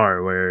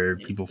Avatar, where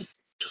people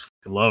just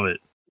love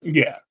it.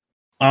 Yeah.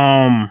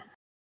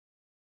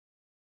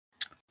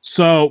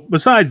 So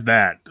besides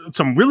that,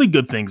 some really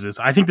good things is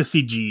I think the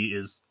CG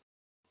is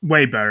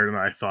way better than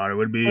I thought it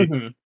would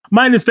be.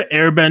 Minus the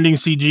airbending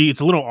CG, it's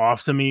a little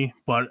off to me,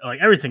 but like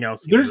everything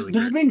else,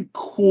 there's been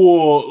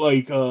cool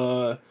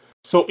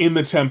so in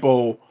the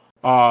temple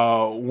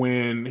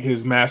when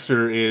his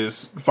master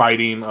is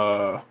fighting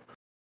I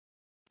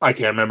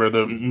can't remember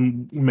the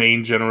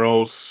main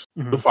generals,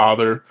 the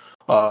father,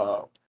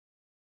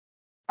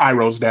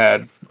 Iroh's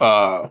dad,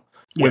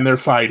 when they're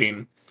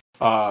fighting.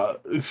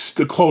 It's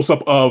the close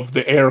up of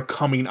the air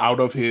coming out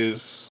of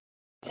his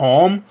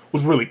palm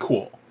was really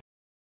cool.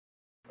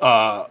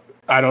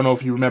 I don't know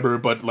if you remember,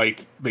 but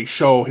like they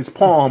show his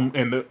palm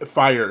in the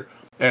fire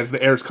as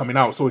the air's coming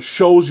out, so it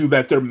shows you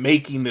that they're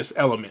making this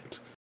element.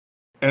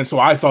 And so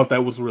I thought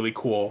that was really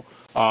cool.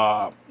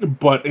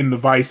 But in the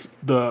Vice,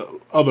 the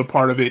other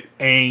part of it,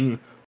 Aang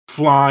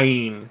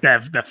flying,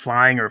 that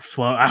flying or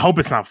float. I hope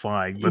it's not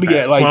flying, but yeah,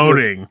 that like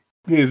floating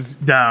his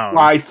down,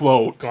 fly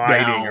floats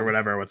gliding down. or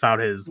whatever without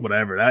his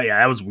whatever.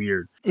 That was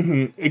weird.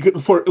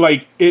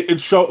 It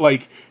showed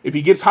like if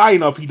he gets high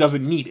enough, he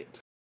doesn't need it.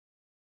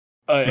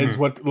 Is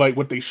what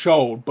they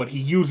showed, but he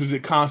uses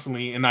it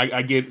constantly, and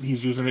I get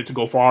he's using it to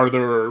go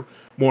farther or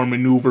more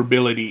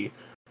maneuverability.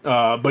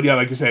 But yeah,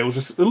 like you said, it was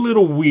just a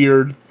little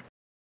weird.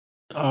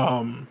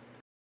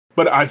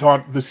 But I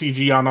thought the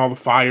CG on all the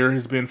fire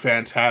has been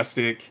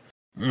fantastic.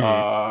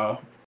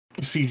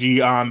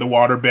 CG on the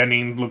water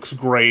bending looks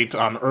great.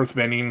 On earth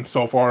bending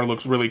so far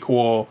looks really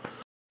cool.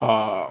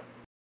 I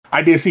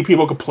did see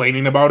people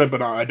complaining about it,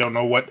 but I don't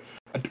know what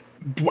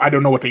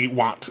they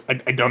want.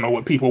 I don't know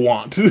what people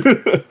want.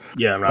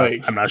 Yeah,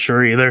 I'm not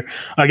sure either.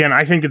 Again,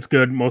 I think it's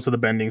good. Most of the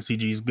bending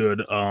CG is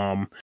good.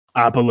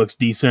 Appa looks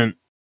decent.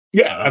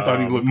 Yeah, I thought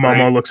he looked Momo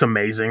great. looks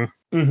amazing.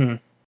 Mm-hmm.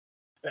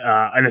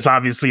 And it's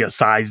obviously a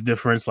size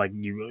difference. Like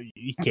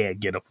you can't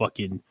get a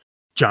fucking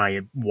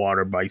giant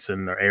water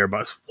bison or air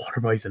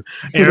bison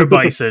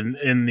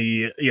in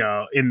the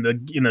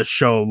in a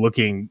show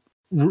looking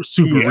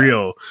super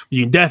real.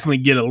 You can definitely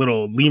get a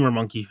little lemur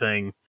monkey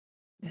thing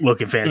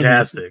looking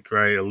fantastic,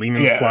 right? A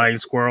lemur flying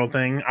squirrel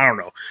thing. I don't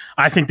know.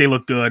 I think they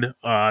look good.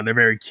 They're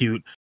very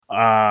cute.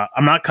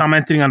 I'm not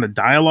commenting on the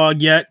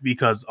dialogue yet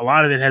because a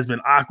lot of it has been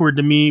awkward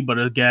to me. But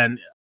again,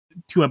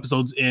 2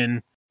 episodes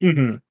in,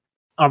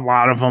 a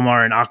lot of them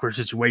are in awkward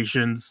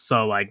situations.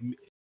 So like,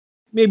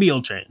 maybe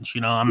it'll change.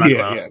 You know, I'm not.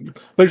 Yeah.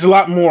 There's a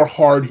lot more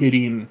hard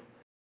hitting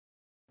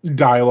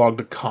dialogue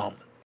to come.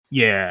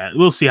 Yeah,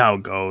 we'll see how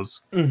it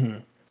goes.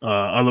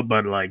 Mm-hmm.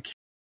 But like,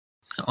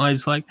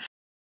 it's like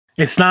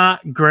it's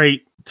not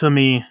great to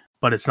me,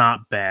 but it's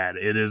not bad.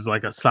 It is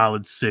like a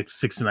solid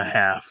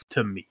 6.5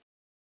 to me.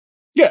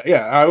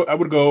 Yeah. I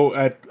would go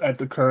at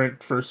the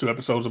current first 2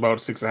 episodes about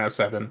 6.5,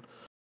 7.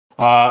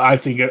 I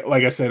think,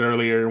 like I said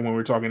earlier when we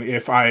were talking,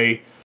 if I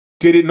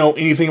didn't know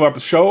anything about the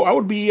show, I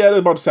would be at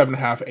about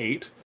 7.5,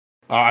 8.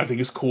 I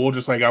think it's cool,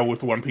 just like I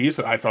with One Piece.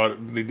 I thought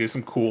they did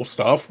some cool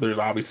stuff. There's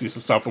obviously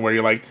some stuff where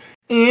you're like,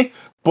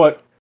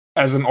 but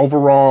as an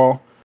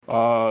overall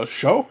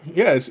show,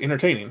 yeah, it's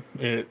entertaining.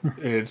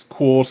 It's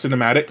cool,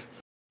 cinematic.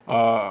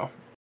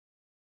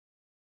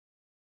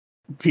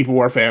 People who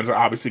are fans are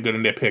obviously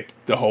going to nitpick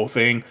the whole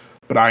thing,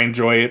 but I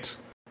enjoy it.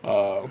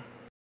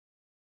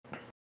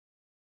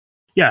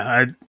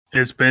 Yeah,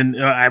 it's been.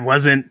 It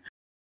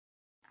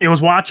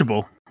was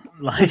watchable.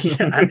 Like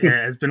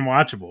it's been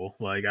watchable.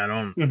 Like I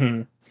don't.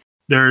 Mm-hmm.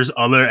 There's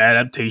other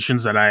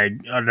adaptations that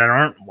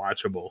aren't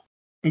watchable.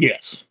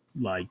 Yes,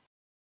 like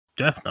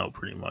Death Note,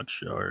 pretty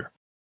much, or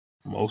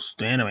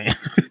most anime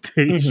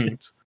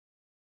adaptations.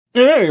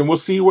 Yeah, and we'll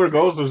see where it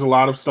goes. There's a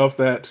lot of stuff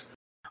that.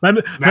 Let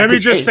me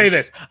just say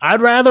this: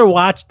 I'd rather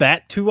watch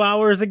that 2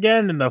 hours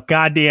again than the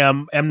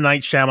goddamn M.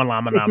 Night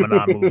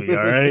Shyamalan movie.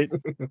 All right.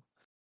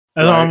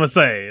 That's all I'm gonna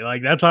say.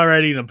 Like that's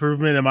already an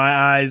improvement in my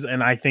eyes,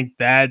 and I think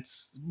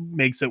that's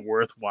makes it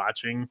worth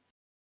watching.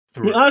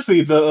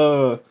 Honestly,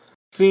 the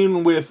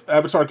scene with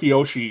Avatar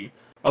Kyoshi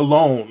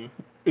alone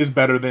is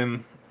better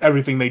than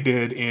everything they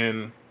did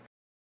in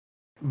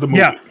the movie.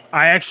 Yeah,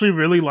 I actually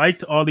really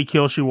liked all the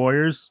Kyoshi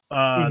warriors.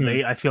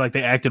 I feel like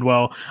they acted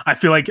well. I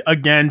feel like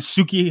again,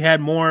 Suki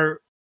had more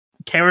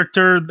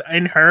character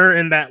in her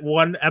in that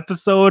one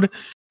episode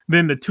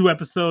than the 2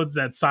 episodes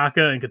that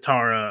Sokka and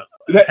Katara.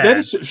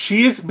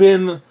 She's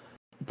been.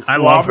 I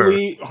love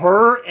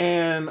her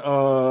and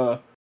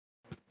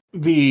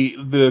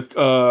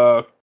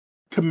the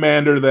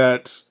commander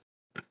that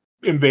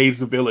invades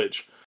the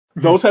village.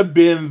 Those have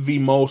been the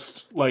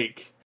most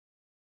like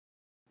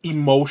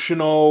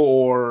emotional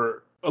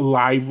or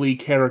lively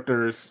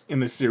characters in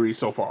the series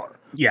so far.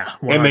 Yeah,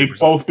 100%. And they've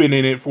both been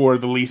in it for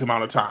the least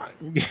amount of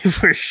time.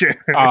 For sure.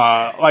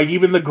 Like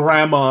even the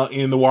grandma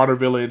in the water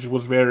village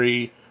was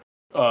very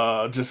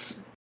just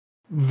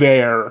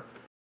there.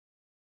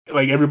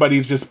 Like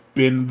everybody's just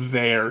been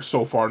there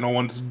so far. No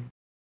one's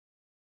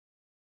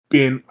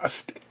been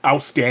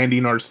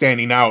outstanding or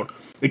standing out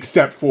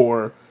except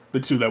for the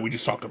 2 that we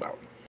just talked about.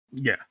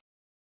 Yeah.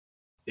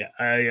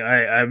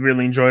 I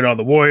really enjoyed all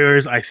the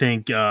warriors. I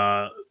think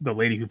the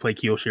lady who played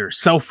Kyoshi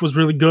herself was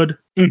really good.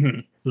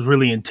 It was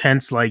really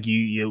intense, like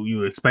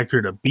you expect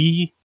her to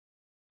be.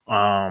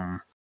 The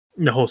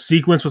whole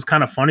sequence was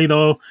kind of funny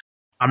though.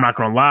 I'm not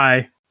gonna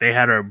lie, they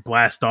had her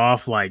blast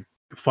off like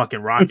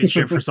fucking rocket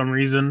ship for some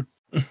reason.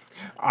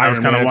 That was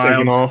kind of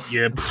wild.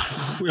 Yeah,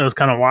 it was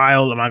kind of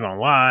wild. I'm not gonna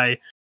lie,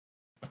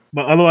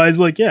 but otherwise,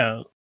 like,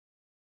 yeah,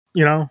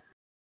 you know,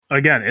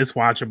 again, it's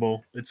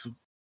watchable. It's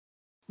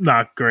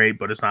not great,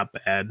 but it's not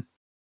bad.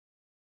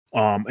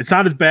 It's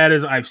not as bad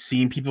as I've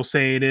seen people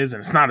say it is,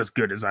 and it's not as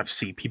good as I've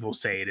seen people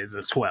say it is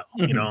as well.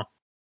 You know,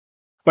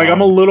 like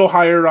I'm a little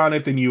higher on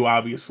it than you,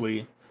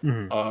 obviously.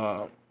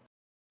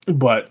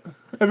 But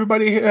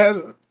everybody has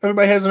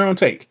their own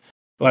take.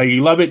 Like,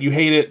 you love it, you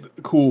hate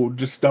it, cool.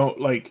 Just don't,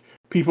 like,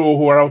 people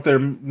who are out there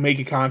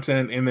making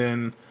content and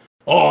then,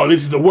 oh,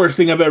 this is the worst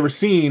thing I've ever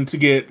seen to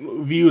get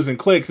views and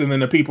clicks. And then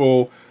the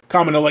people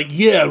comment are like,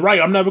 yeah,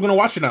 right, I'm never going to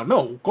watch it now.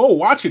 No, go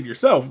watch it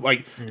yourself.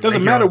 Like, it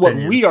doesn't matter what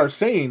we are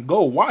saying.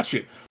 Go watch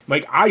it.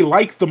 Like, I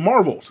like the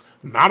Marvels.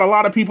 Not a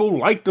lot of people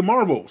like the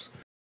Marvels.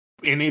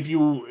 And if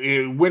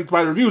you went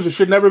by reviews, it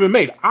should never have been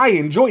made. I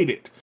enjoyed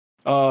it.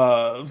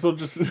 So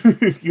just,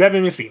 you haven't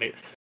even seen it.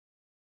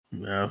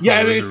 No, yeah, I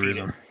haven't seen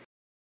it.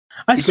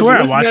 I swear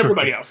I watched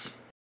everybody else.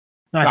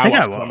 No, I think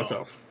I watched it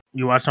myself.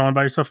 You watched it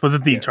by yourself? Was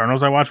it the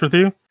Eternals I watched with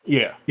you?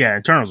 Yeah. Yeah,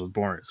 Eternals was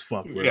boring as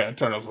fuck, bro. Yeah,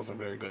 Eternals wasn't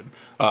very good.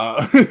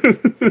 I'm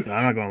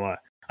not gonna lie.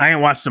 I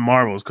didn't watch the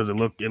Marvels because it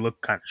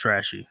looked kind of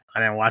trashy. I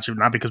didn't watch it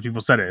not because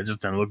people said it. It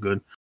just didn't look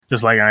good.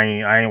 Just like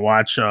I ain't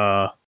watch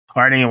or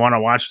I didn't want to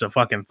watch the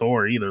fucking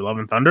Thor either. Love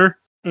and Thunder.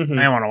 Mm-hmm. I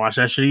didn't want to watch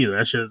that shit either.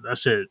 That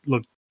shit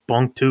looked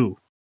bunk too.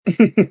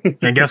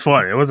 And guess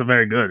what? It wasn't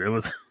very good. It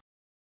was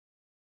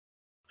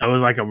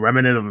like a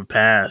remnant of the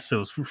past. It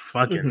was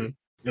fucking. Mm-hmm.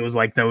 It was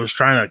like they was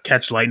trying to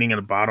catch lightning in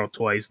a bottle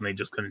twice, and they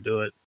just couldn't do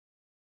it.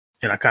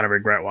 And I kind of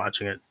regret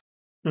watching it.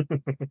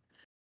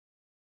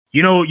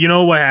 You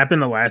know what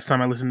happened the last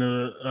time I listened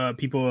to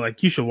people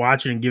like, you should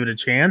watch it and give it a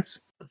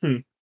chance. Mm-hmm.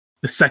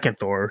 The second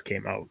Thor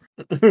came out.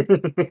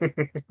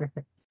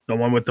 The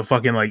one with the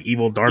fucking like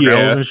evil dark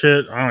elves and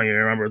shit. I don't even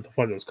remember what the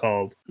fuck it was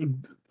called.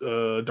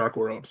 Dark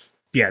World.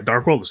 Yeah,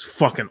 Dark World was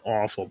fucking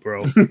awful,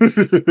 bro.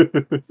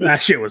 That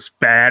shit was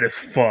bad as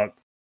fuck.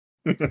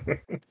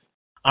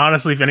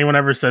 Honestly, if anyone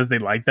ever says they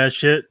like that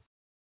shit,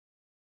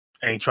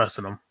 I ain't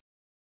trusting them.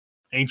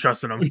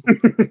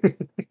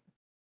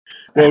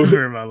 Well,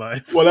 ever in my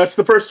life. Well, that's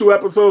the first 2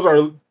 episodes.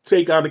 Our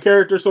take on the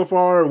character so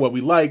far, what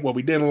we like, what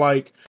we didn't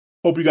like.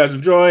 Hope you guys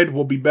enjoyed.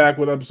 We'll be back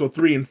with episode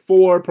 3 and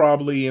 4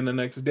 probably in the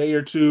next day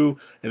or two,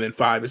 and then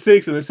 5 and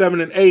 6, and then 7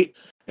 and 8,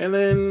 and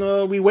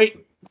then we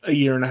wait a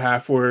year and a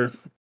half for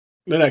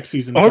the next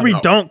season. Or we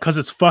don't, because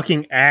it's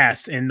fucking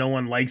ass and no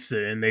one likes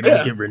it and they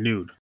don't get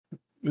renewed.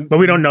 But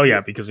we don't know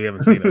yet because we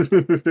haven't seen it.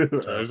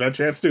 So there's that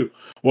chance too.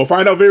 We'll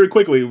find out very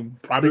quickly.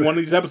 Probably one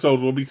of these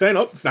episodes we'll be saying,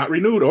 oh, it's not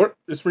renewed or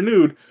it's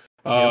renewed.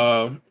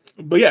 But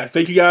yeah,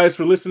 thank you guys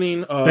for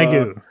listening. Thank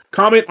you.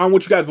 Comment on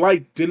what you guys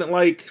liked, didn't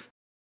like.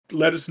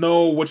 Let us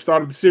know what you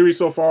thought of the series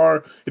so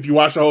far. If you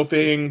watch the whole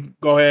thing,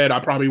 go ahead.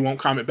 I probably won't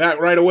comment back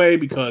right away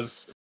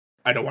because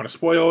I don't want to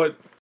spoil it.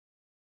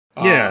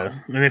 Yeah,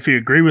 and if you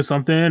agree with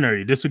something or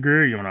you disagree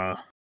or you want to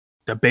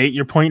debate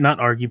your point, not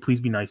argue, please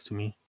be nice to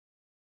me.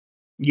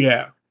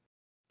 Yeah,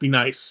 be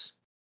nice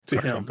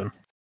to him. Something.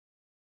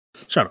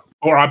 Shut up.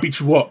 Or I'll beat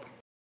you up.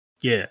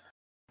 Yeah.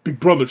 Big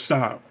brother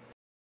style.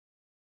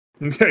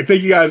 Okay,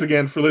 thank you guys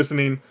again for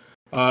listening.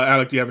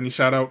 Alec, do you have any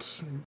shout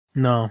outs?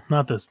 No,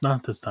 not this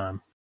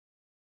time.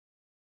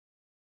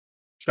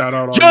 Shout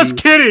out on Just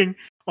kidding.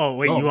 Oh,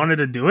 wait, you wanted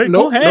to do it?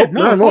 Nope, Go ahead.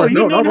 No,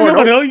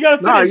 you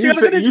gotta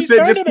finish. You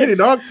said just kidding,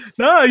 dog.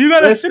 No, you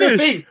gotta That's finish. your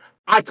thing.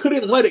 I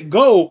couldn't let it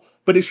go,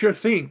 but it's your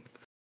thing.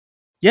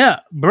 Yeah,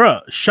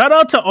 bruh. Shout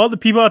out to all the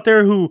people out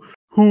there who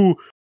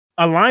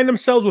align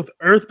themselves with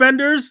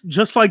earthbenders,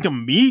 just like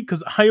me,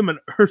 because I am an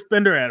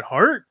earthbender at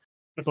heart.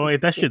 Boy,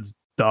 that shit's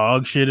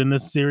dog shit in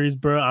this series,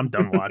 bro. I'm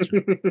done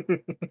watching.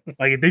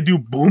 Like, if they do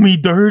Boomy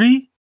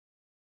dirty,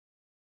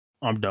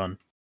 I'm done.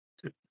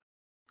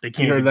 They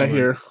can't. You heard that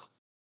here.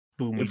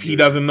 Boomy if he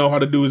doesn't know how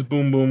to do his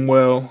boom boom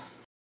well.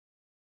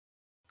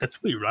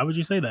 That's weird. Why would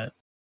you say that?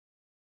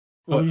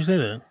 Why would you say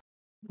that?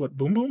 What,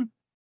 boom boom?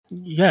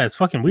 Yeah, it's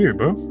fucking weird,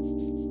 bro.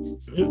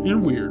 You're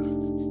weird.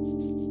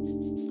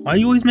 Why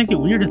you always make it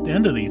weird at the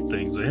end of these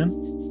things, man?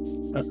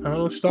 I don't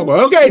know what you're talking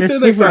about. Okay,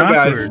 till next time,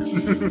 guys.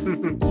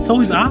 It's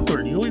always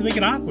awkward. You always make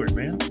it awkward,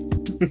 man.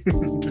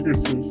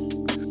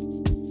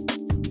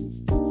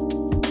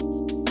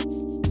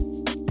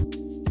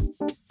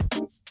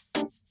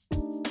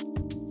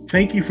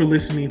 Thank you for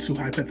listening to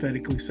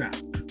Hypothetically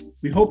Sound.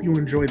 We hope you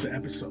enjoyed the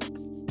episode.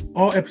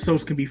 All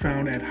episodes can be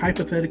found at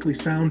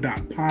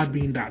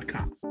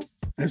hypotheticallysound.podbean.com,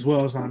 as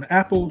well as on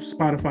Apple,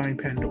 Spotify, and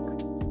Pandora.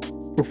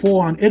 For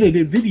full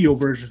unedited video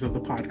versions of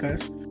the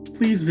podcast,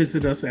 please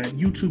visit us at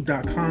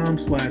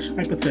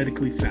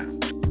youtube.com/hypotheticallysound.